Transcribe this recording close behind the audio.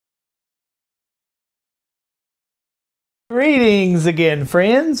Greetings again,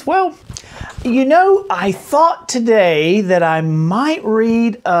 friends. Well, I thought today that I might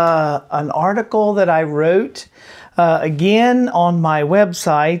read an article that I wrote again on my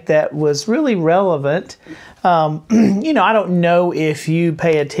website that was really relevant. I don't know if you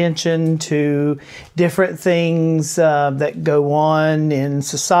pay attention to different things that go on in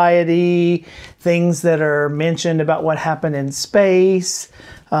society, things that are mentioned about what happened in space.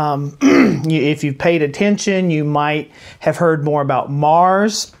 If you've paid attention, you might have heard more about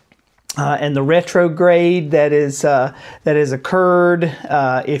Mars and the retrograde that has occurred.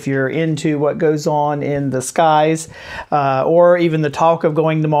 If you're into what goes on in the skies, or even the talk of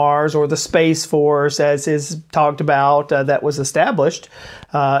going to Mars, or the Space Force, as is talked about, that was established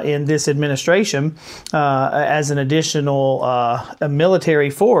in this administration as an additional a military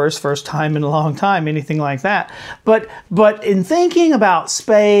force, first time in a long time, anything like that. But in thinking about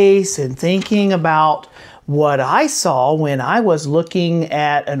space and thinking about what I saw when I was looking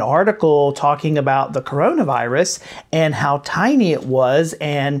at an article talking about the coronavirus and how tiny it was,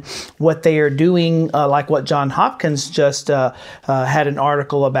 and what they are doing, like what John Hopkins just had an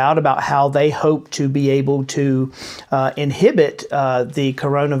article about how they hope to be able to inhibit the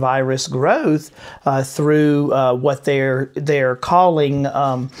coronavirus growth through what they're calling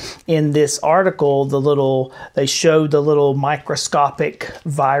in this article, they showed the little microscopic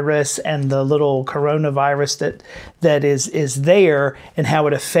virus and the little coronavirus that is there, and how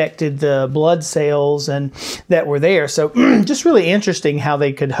it affected the blood cells and that were there. So just really interesting how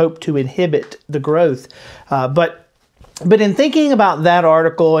they could hope to inhibit the growth. But in thinking about that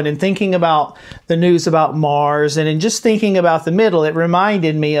article, and in thinking about the news about Mars, and in just thinking about the middle, it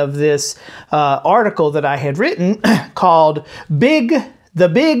reminded me of this article that I had written called The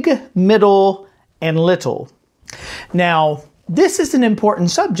Big, Middle, and Little. Now, this is an important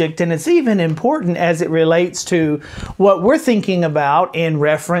subject, and it's even important as it relates to what we're thinking about in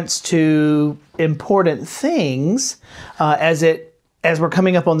reference to important things as we're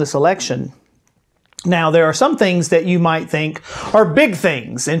coming up on this election. Now, there are some things that you might think are big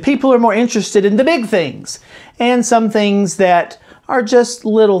things, and people are more interested in the big things, and some things that are just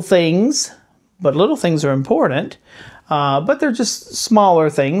little things, but little things are important. But they're just smaller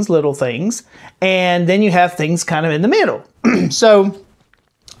things, little things. And then you have things kind of in the middle. So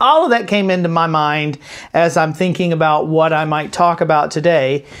all of that came into my mind as I'm thinking about what I might talk about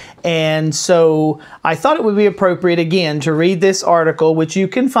today. And so I thought it would be appropriate again to read this article, which you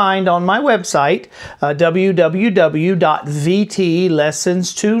can find on my website,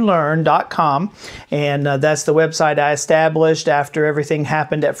 www.vtlessonstolearn.com. And that's the website I established after everything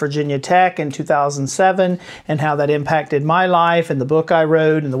happened at Virginia Tech in 2007, and how that impacted my life, and the book I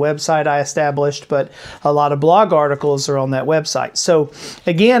wrote and the website I established. But a lot of blog articles are on that website. So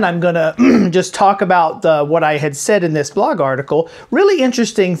again, I'm going to just talk about what I had said in this blog article. Really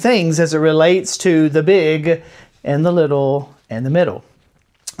interesting things as it relates to the big and the little and the middle.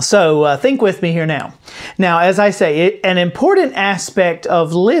 So think with me here now. Now, as I say, an important aspect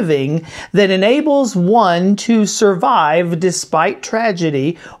of living that enables one to survive despite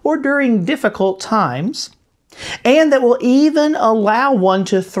tragedy or during difficult times, and that will even allow one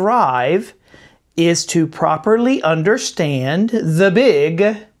to thrive, is to properly understand the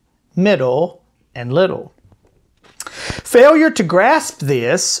big, middle, and little. Failure to grasp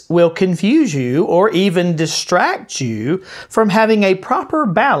this will confuse you or even distract you from having a proper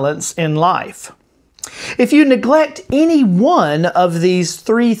balance in life. If you neglect any one of these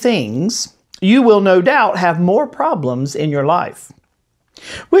three things, you will no doubt have more problems in your life,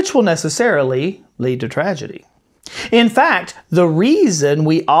 which will necessarily lead to tragedy. In fact, the reason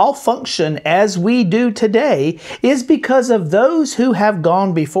we all function as we do today is because of those who have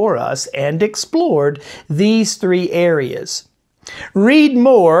gone before us and explored these three areas. Read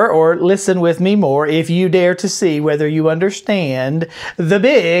more, or listen with me more, if you dare to see whether you understand the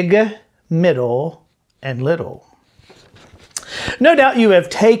big, middle, and little. No doubt you have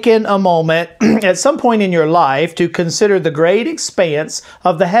taken a moment at some point in your life to consider the great expanse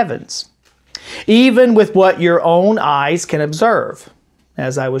of the heavens, even with what your own eyes can observe,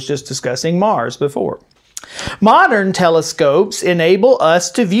 as I was just discussing Mars before. Modern telescopes enable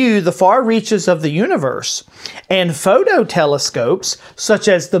us to view the far reaches of the universe, and photo telescopes, such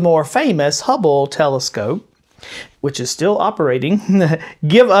as the more famous Hubble telescope, which is still operating,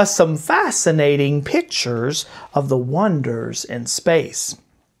 give us some fascinating pictures of the wonders in space.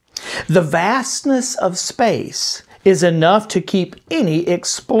 The vastness of space is enough to keep any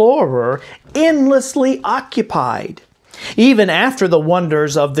explorer endlessly occupied, even after the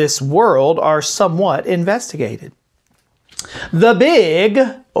wonders of this world are somewhat investigated. The big,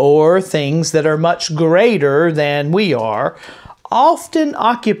 or things that are much greater than we are, often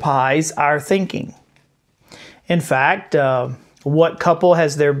occupies our thinking. In fact, what couple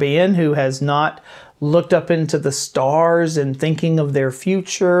has there been who has not looked up into the stars and thinking of their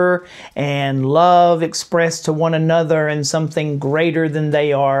future and love expressed to one another and something greater than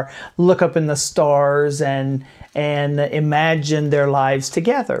they are, look up in the stars and imagine their lives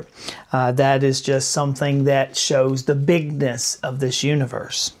together? That is just something that shows the bigness of this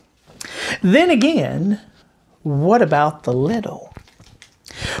universe. Then again, what about the little?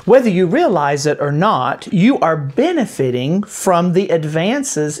 Whether you realize it or not, you are benefiting from the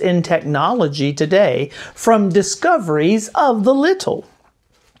advances in technology today, from discoveries of the little.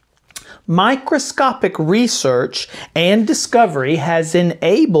 Microscopic research and discovery has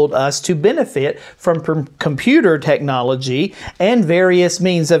enabled us to benefit from computer technology and various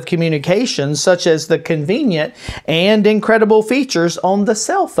means of communication, such as the convenient and incredible features on the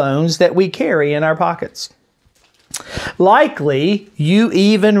cell phones that we carry in our pockets. Likely, you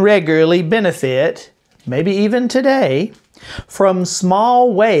even regularly benefit, maybe even today, from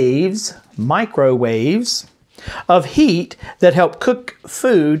small waves, microwaves, of heat that help cook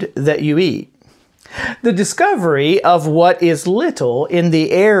food that you eat. The discovery of what is little in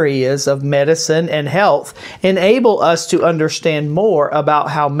the areas of medicine and health enable us to understand more about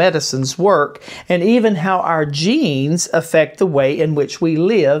how medicines work and even how our genes affect the way in which we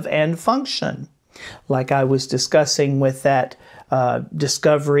live and function. Like I was discussing with that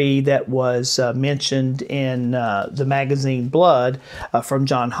discovery that was mentioned in the magazine Blood from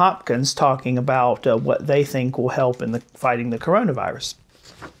Johns Hopkins, talking about what they think will help in fighting the coronavirus.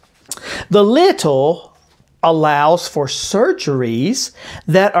 The little allows for surgeries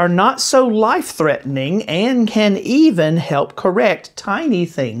that are not so life-threatening and can even help correct tiny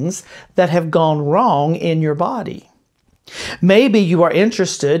things that have gone wrong in your body. Maybe you are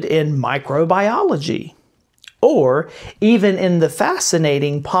interested in microbiology, or even in the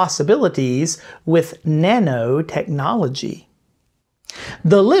fascinating possibilities with nanotechnology.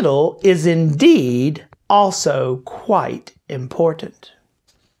 The little is indeed also quite important.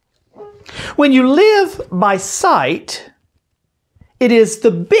 When you live by sight, it is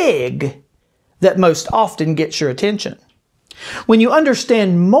the big that most often gets your attention. When you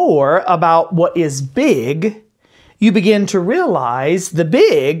understand more about what is big, you begin to realize the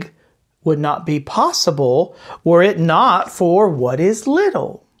big would not be possible were it not for what is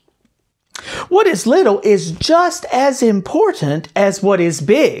little. What is little is just as important as what is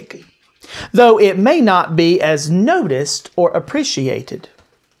big, though it may not be as noticed or appreciated.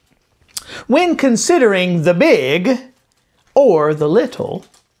 When considering the big or the little,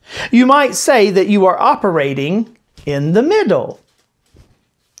 you might say that you are operating in the middle.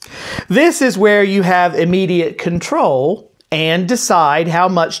 This is where you have immediate control and decide how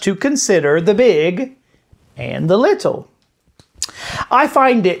much to consider the big and the little. I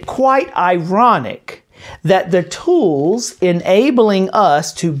find it quite ironic that the tools enabling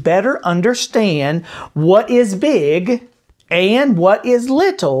us to better understand what is big and what is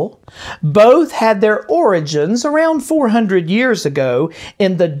little both had their origins around 400 years ago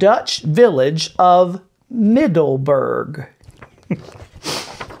in the Dutch village of Middelburg.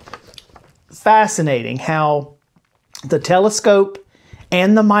 Fascinating how the telescope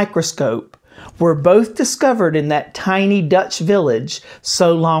and the microscope were both discovered in that tiny Dutch village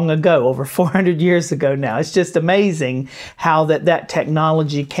so long ago, over 400 years ago now. It's just amazing how that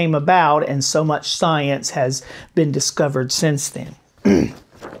technology came about, and so much science has been discovered since then.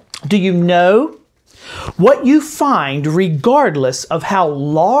 Do you know what you find regardless of how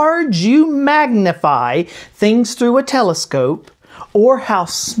large you magnify things through a telescope, or how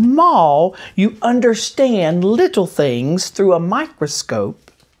small you understand little things through a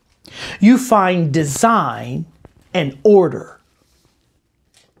microscope? You find design and order.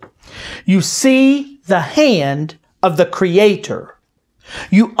 You see the hand of the Creator.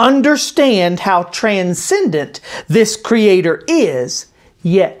 You understand how transcendent this Creator is,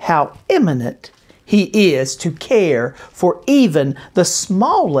 yet how immanent He is to care for even the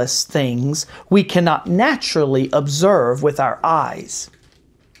smallest things we cannot naturally observe with our eyes.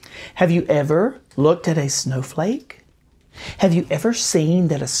 Have you ever looked at a snowflake? Have you ever seen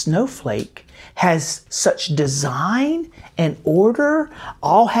that a snowflake has such design and order,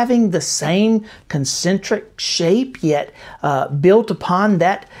 all having the same concentric shape, yet built upon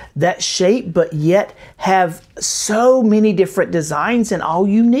that shape, but yet have so many different designs and all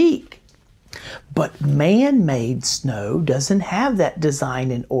unique? But man-made snow doesn't have that design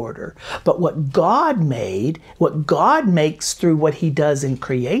and order. But what God made, what God makes through what He does in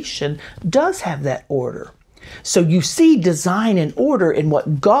creation, does have that order. So you see design and order in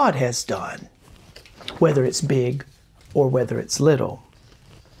what God has done, whether it's big or whether it's little.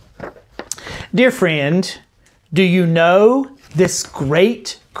 Dear friend, do you know this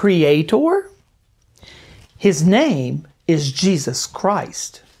great Creator? His name is Jesus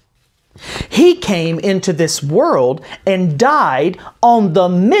Christ. He came into this world and died on the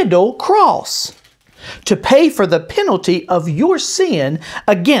middle cross to pay for the penalty of your sin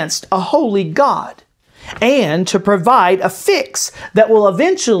against a holy God, and to provide a fix that will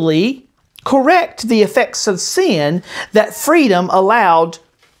eventually correct the effects of sin that freedom allowed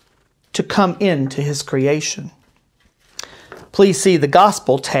to come into His creation. Please see the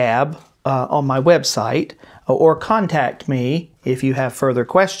Gospel tab on my website, or contact me if you have further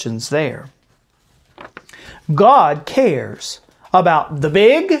questions there. God cares about the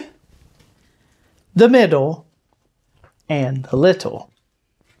big, the middle, and the little.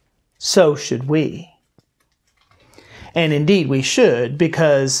 So should we. And indeed we should,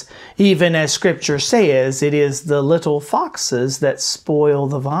 because even as Scripture says, it is the little foxes that spoil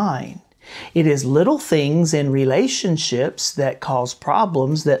the vine. It is little things in relationships that cause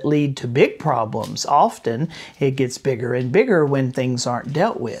problems that lead to big problems. Often it gets bigger and bigger when things aren't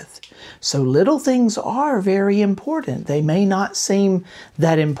dealt with. So little things are very important. They may not seem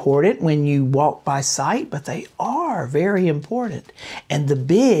that important when you walk by sight, but they are very important. And the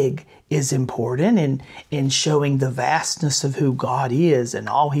big is important in showing the vastness of who God is and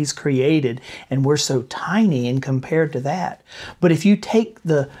all He's created, and we're so tiny in compared to that. But if you take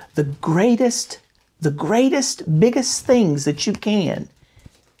the greatest, biggest things that you can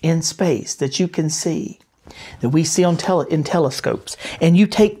in space, that you can see, that we see in telescopes, and you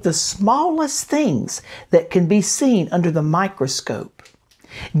take the smallest things that can be seen under the microscope,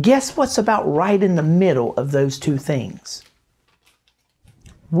 guess what's about right in the middle of those two things?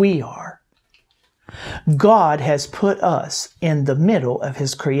 We are. God has put us in the middle of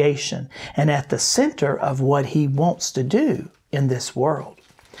His creation and at the center of what He wants to do in this world.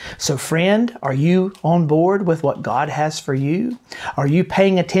 So friend, are you on board with what God has for you? Are you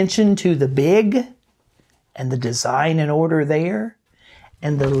paying attention to the big and the design and order there,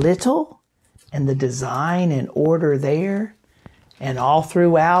 and the little and the design and order there, and all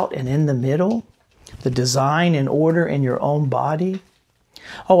throughout and in the middle, the design and order in your own body?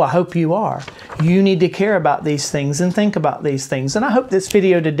 Oh, I hope you are. You need to care about these things and think about these things. And I hope this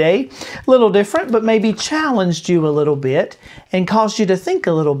video today, a little different, but maybe challenged you a little bit and caused you to think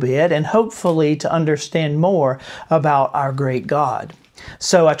a little bit and hopefully to understand more about our great God.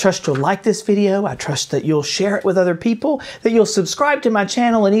 So I trust you'll like this video. I trust that you'll share it with other people, that you'll subscribe to my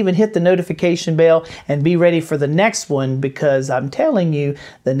channel and even hit the notification bell and be ready for the next one, because I'm telling you,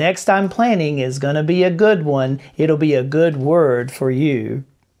 the next I'm planning is going to be a good one. It'll be a good word for you.